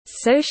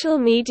Social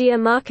media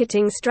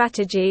marketing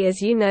strategy.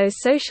 As you know,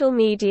 social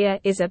media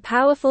is a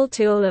powerful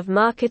tool of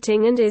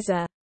marketing and is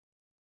a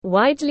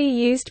widely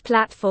used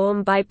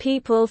platform by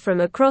people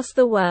from across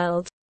the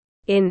world.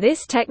 In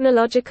this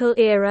technological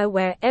era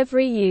where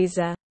every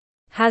user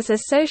has a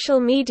social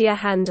media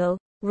handle,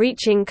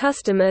 reaching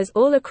customers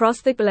all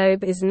across the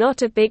globe is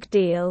not a big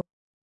deal.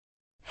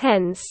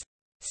 Hence,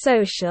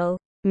 social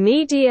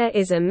media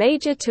is a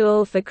major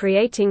tool for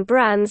creating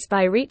brands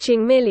by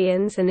reaching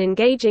millions and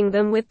engaging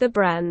them with the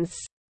brand's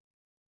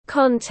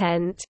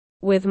content.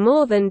 With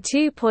more than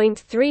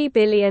 2.3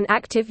 billion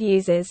active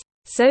users,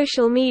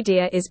 social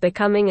media is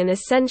becoming an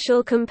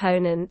essential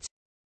component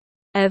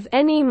of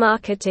any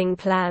marketing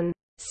plan.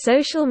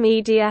 Social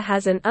media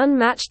has an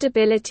unmatched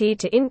ability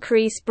to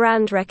increase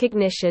brand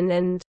recognition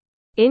and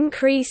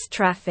increase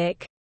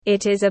traffic.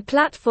 It is a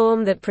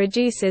platform that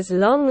produces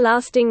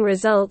long-lasting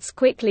results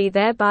quickly,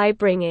 thereby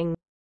bringing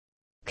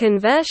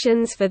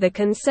conversions for the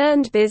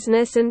concerned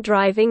business and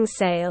driving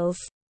sales.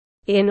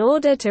 In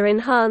order to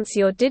enhance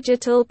your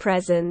digital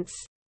presence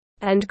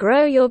and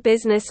grow your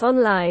business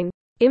online,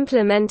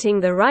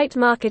 implementing the right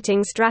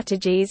marketing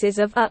strategies is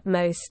of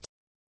utmost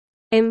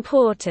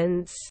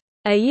importance.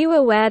 Are you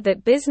aware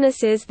that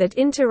businesses that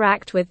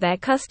interact with their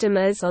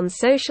customers on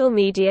social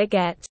media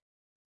get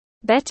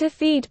better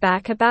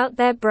feedback about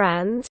their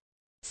brand?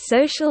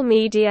 Social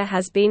media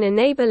has been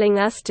enabling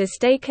us to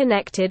stay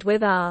connected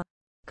with our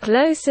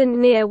close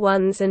and near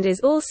ones and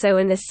is also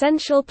an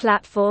essential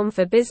platform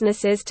for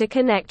businesses to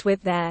connect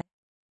with their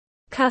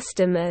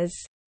customers.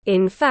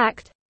 In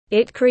fact,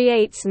 it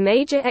creates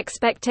major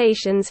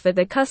expectations for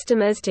the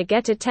customers to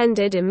get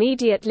attended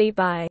immediately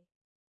by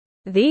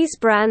these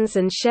brands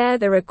and share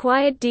the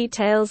required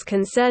details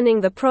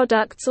concerning the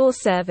products or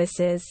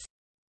services.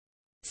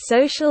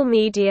 Social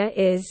media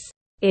is,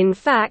 in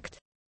fact,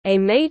 a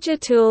major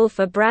tool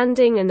for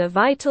branding and a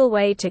vital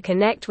way to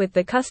connect with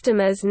the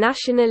customers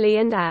nationally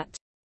and at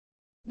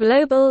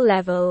global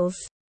levels.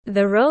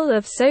 The role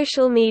of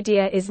social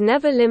media is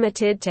never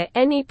limited to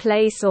any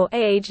place or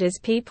age, as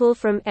people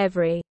from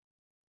every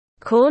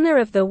corner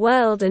of the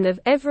world and of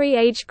every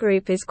age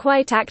group is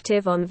quite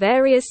active on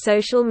various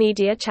social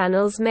media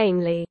channels,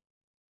 mainly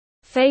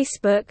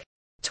Facebook,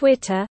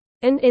 Twitter,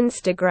 and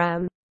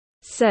Instagram.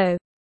 So,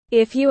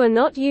 if you are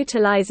not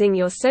utilizing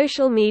your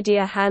social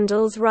media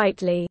handles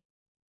rightly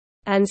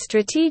and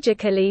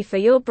strategically for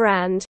your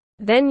brand,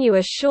 then you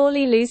are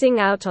surely losing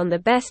out on the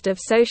best of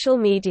social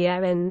media,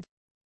 and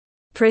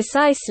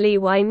precisely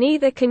why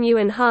neither can you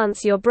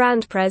enhance your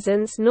brand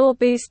presence nor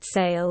boost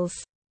sales.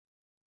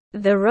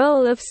 The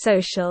role of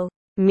social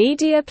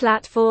media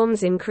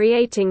platforms in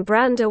creating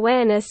brand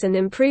awareness and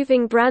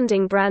improving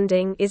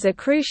branding is a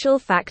crucial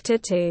factor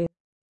to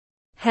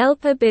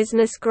help a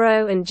business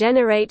grow and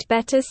generate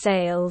better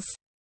sales.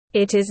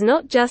 It is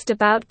not just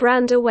about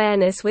brand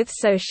awareness with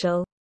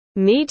social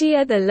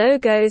media, the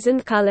logos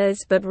and colors,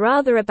 but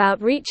rather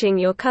about reaching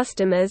your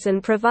customers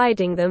and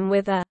providing them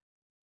with a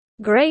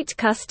great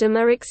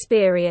customer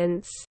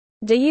experience.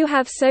 Do you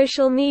have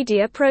social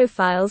media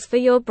profiles for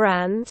your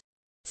brand?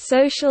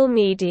 Social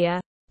media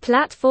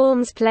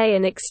platforms play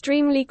an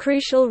extremely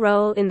crucial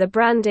role in the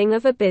branding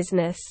of a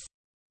business.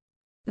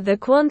 The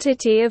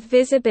quantity of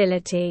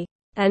visibility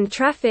and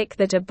traffic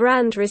that a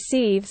brand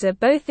receives are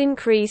both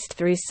increased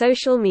through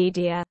social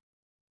media.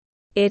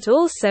 It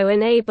also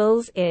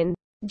enables in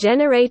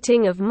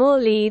generating of more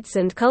leads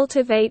and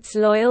cultivates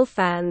loyal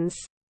fans.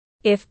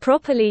 If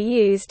properly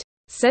used,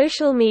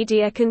 social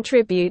media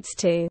contributes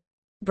to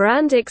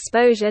brand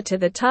exposure to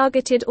the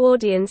targeted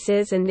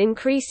audiences and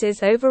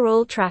increases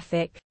overall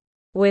traffic.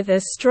 With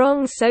a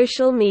strong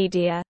social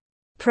media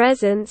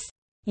presence,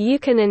 you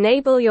can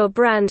enable your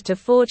brand to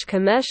forge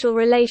commercial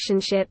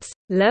relationships,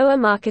 lower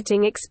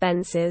marketing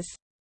expenses,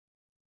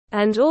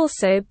 and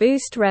also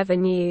boost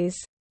revenues.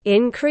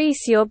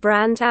 Increase your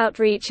brand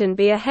outreach and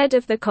be ahead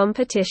of the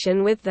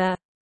competition with the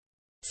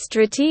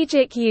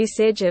strategic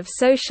usage of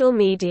social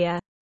media.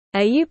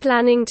 Are you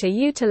planning to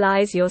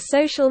utilize your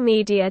social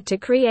media to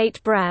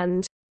create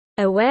brand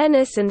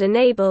awareness and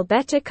enable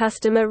better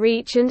customer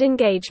reach and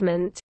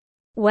engagement?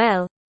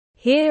 Well,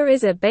 here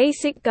is a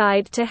basic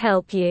guide to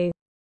help you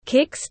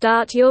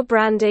kickstart your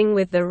branding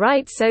with the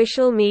right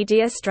social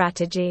media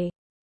strategy.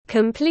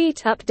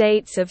 Complete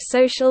updates of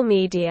social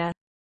media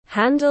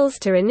handles.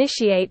 To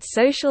initiate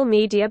social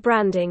media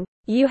branding,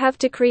 you have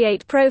to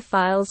create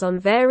profiles on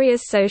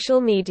various social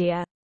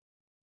media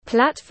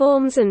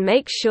platforms and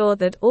make sure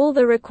that all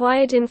the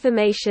required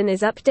information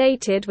is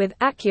updated with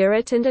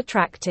accurate and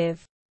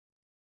attractive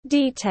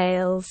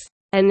details.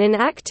 An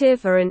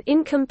inactive or an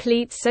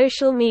incomplete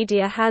social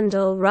media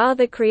handle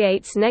rather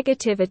creates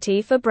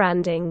negativity for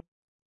branding.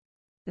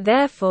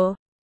 Therefore,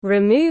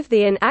 remove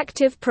the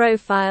inactive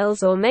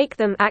profiles or make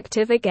them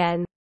active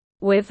again.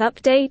 With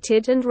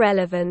updated and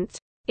relevant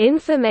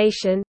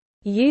information,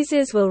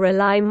 users will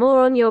rely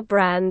more on your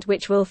brand,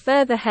 which will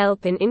further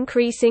help in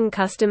increasing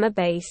customer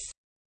base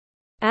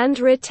and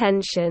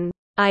retention.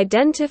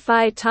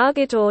 Identify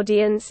target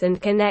audience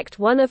and connect,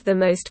 one of the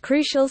most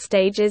crucial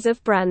stages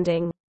of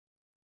branding.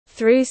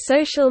 through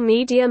social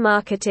media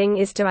marketing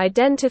is to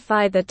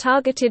identify the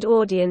targeted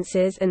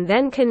audiences and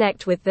then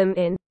connect with them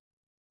in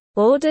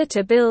order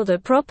to build a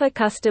proper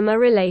customer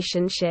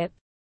relationship.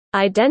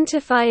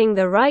 Identifying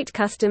the right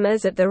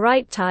customers at the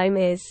right time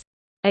is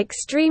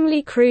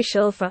extremely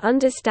crucial for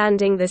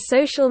understanding the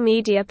social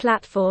media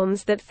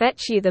platforms that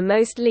fetch you the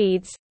most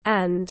leads,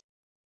 and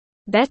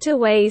better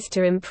ways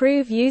to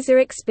improve user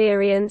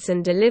experience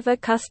and deliver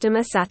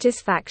customer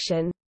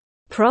satisfaction.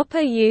 Proper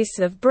use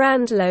of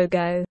brand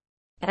logo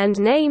and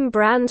name.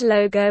 Brand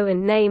logo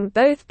and name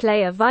both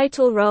play a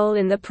vital role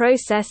in the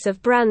process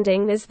of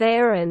branding, as they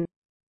are an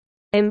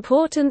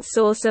important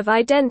source of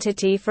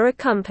identity for a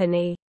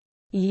company.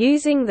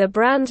 Using the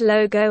brand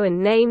logo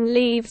and name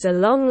leaves a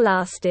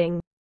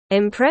long-lasting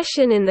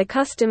impression in the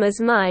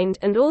customer's mind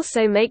and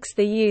also makes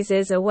the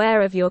users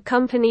aware of your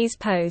company's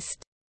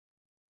post,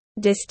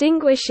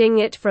 distinguishing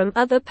it from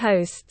other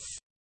posts.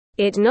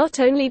 It not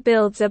only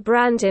builds a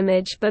brand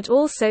image but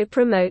also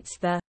promotes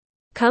the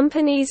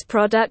company's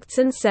products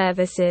and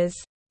services.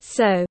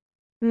 So,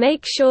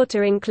 make sure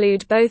to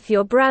include both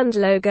your brand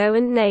logo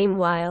and name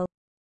while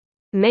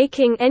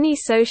making any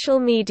social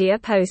media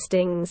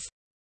postings.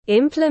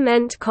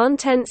 Implement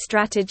content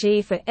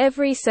strategy for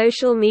every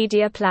social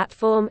media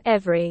platform.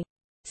 Every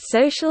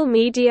social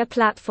media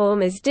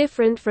platform is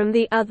different from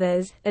the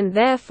others, and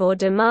therefore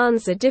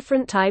demands a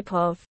different type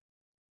of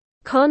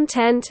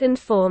content and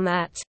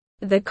format.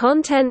 The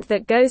content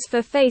that goes for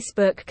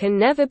Facebook can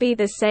never be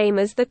the same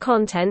as the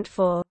content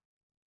for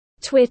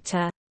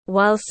Twitter.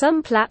 While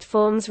some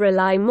platforms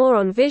rely more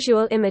on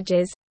visual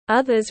images,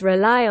 others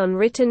rely on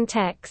written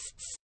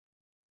texts.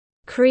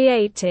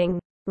 Creating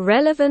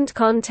relevant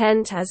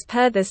content as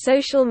per the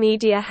social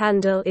media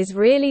handle is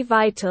really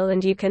vital,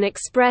 and you can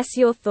express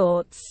your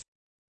thoughts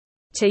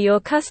to your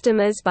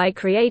customers by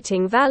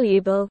creating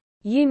valuable,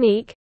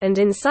 unique, and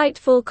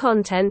insightful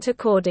content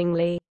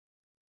accordingly.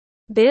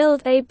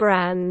 Build a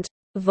brand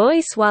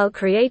voice while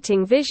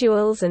creating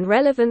visuals and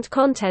relevant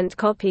content.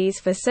 Copies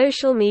for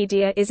social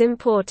media is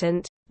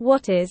important.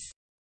 What is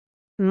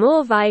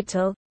more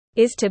vital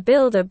is to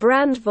build a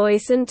brand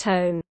voice and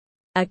tone.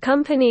 A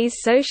company's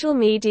social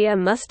media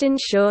must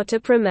ensure to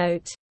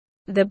promote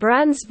the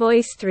brand's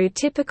voice through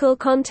typical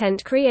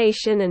content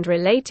creation and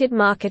related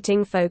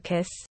marketing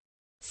focus.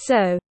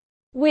 So,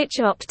 which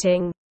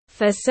opting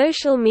for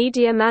social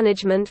media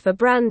management for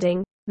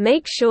branding,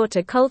 make sure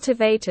to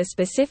cultivate a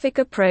specific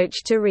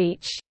approach to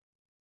reach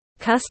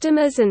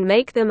customers and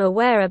make them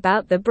aware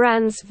about the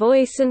brand's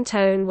voice and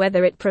tone,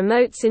 whether it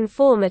promotes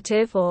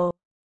informative or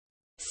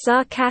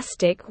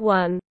sarcastic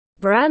one.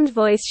 Brand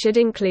voice should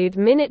include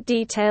minute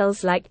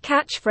details like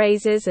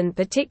catchphrases and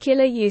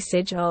particular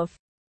usage of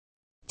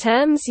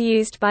terms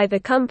used by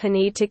the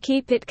company to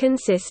keep it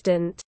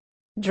consistent.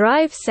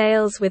 Drive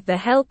sales with the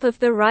help of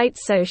the right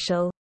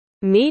social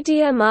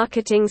media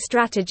marketing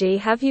strategy.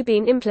 Have you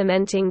been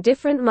implementing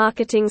different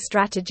marketing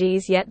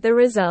strategies yet the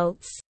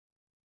results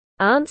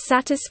aren't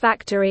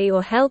satisfactory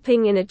or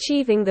helping in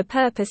achieving the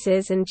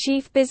purposes and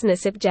chief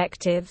business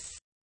objectives?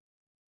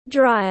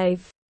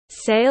 Drive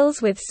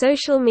sales with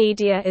social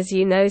media. As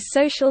you know,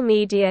 social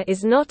media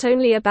is not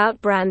only about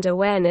brand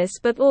awareness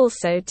but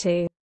also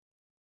to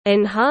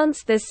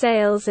enhance the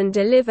sales and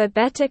deliver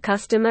better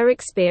customer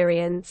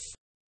experience.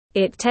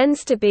 It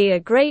tends to be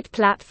a great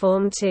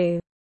platform to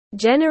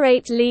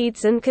generate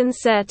leads and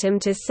convert them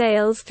to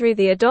sales through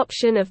the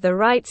adoption of the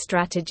right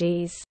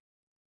strategies.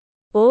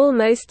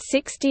 Almost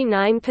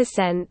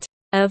 69%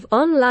 of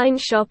online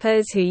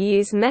shoppers who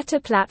use Meta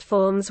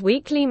platforms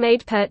weekly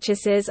made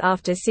purchases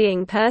after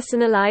seeing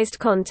personalized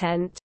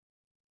content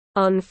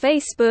on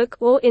Facebook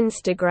or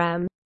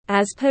Instagram.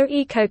 As per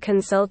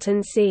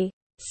EcoConsultancy,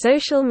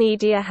 social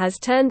media has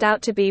turned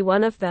out to be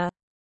one of the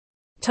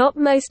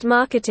topmost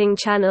marketing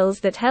channels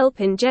that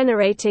help in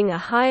generating a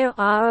higher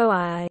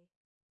ROI.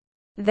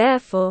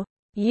 Therefore,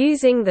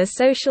 using the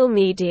social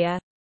media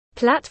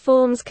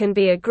platforms can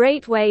be a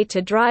great way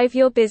to drive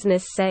your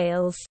business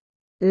sales.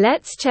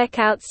 Let's check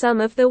out some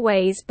of the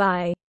ways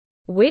by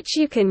which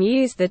you can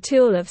use the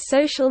tool of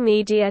social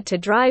media to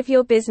drive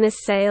your business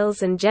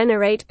sales and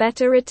generate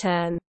better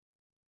return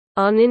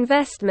on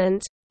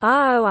investment,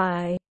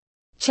 ROI.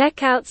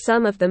 Check out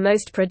some of the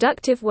most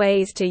productive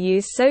ways to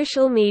use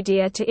social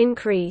media to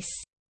increase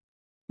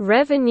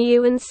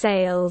revenue and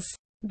sales.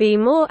 Be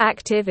more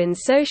active in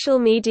social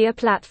media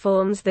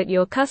platforms that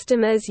your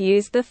customers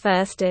use. The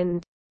first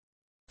and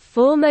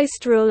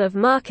foremost rule of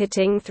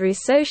marketing through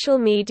social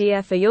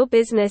media for your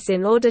business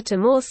in order to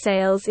more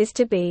sales is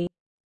to be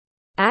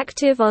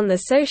active on the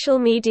social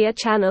media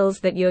channels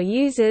that your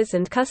users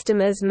and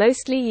customers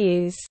mostly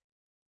use.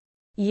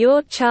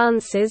 Your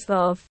chances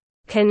of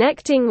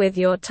connecting with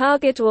your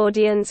target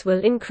audience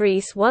will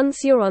increase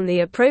once you're on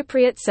the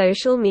appropriate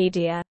social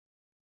media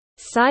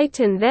site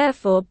and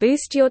therefore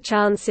boost your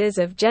chances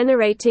of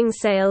generating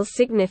sales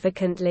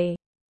significantly.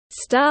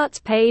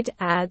 Start paid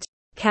ad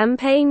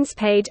campaigns.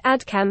 Paid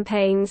ad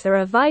campaigns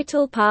are a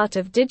vital part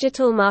of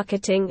digital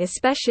marketing,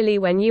 especially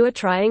when you are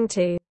trying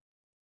to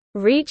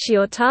Reach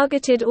your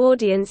targeted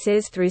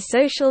audiences through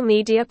social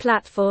media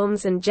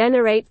platforms and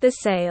generate the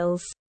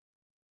sales.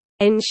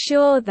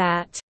 Ensure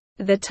that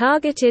the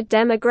targeted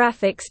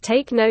demographics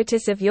take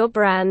notice of your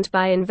brand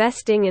by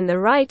investing in the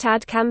right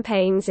ad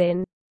campaigns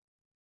in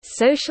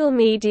social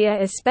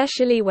media,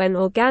 especially when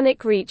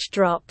organic reach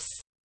drops.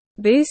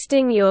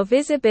 Boosting your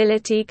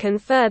visibility can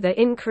further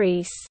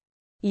increase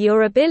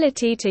your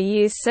ability to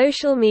use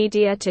social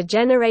media to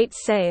generate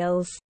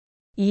sales.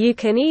 You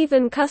can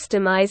even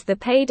customize the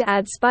paid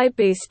ads by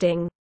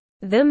boosting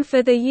them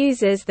for the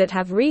users that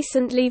have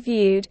recently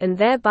viewed and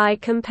thereby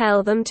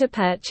compel them to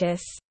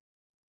purchase.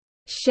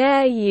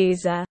 Share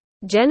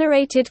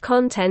user-generated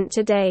content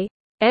today.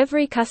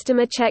 Every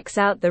customer checks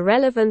out the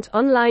relevant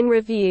online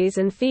reviews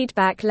and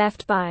feedback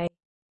left by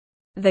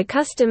the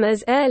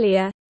customers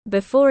earlier,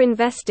 before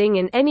investing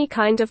in any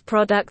kind of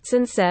products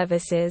and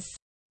services.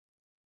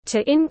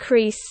 To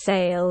increase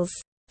sales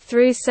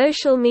through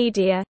social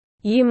media,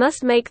 you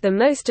must make the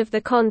most of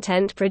the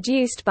content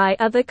produced by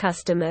other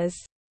customers.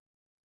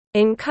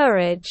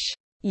 Encourage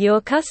your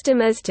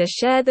customers to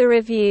share the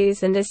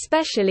reviews and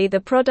especially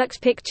the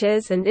product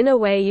pictures, and in a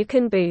way you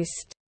can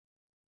boost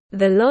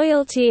the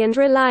loyalty and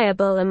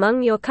reliable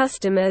among your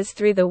customers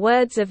through the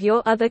words of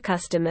your other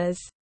customers.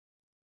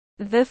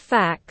 The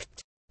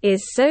fact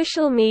is,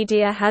 social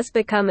media has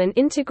become an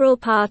integral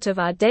part of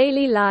our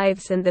daily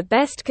lives and the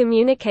best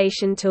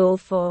communication tool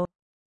for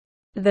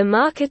the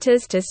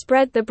marketers to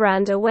spread the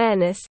brand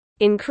awareness,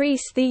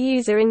 increase the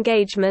user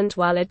engagement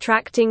while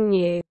attracting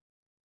new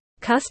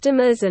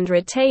customers and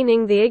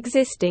retaining the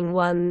existing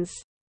ones.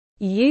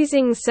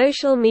 Using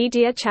social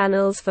media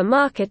channels for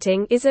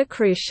marketing is a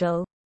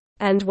crucial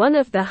and one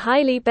of the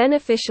highly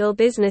beneficial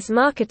business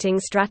marketing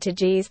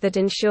strategies that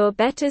ensure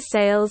better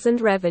sales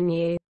and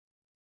revenue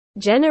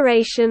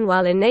generation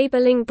while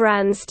enabling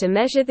brands to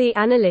measure the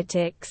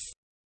analytics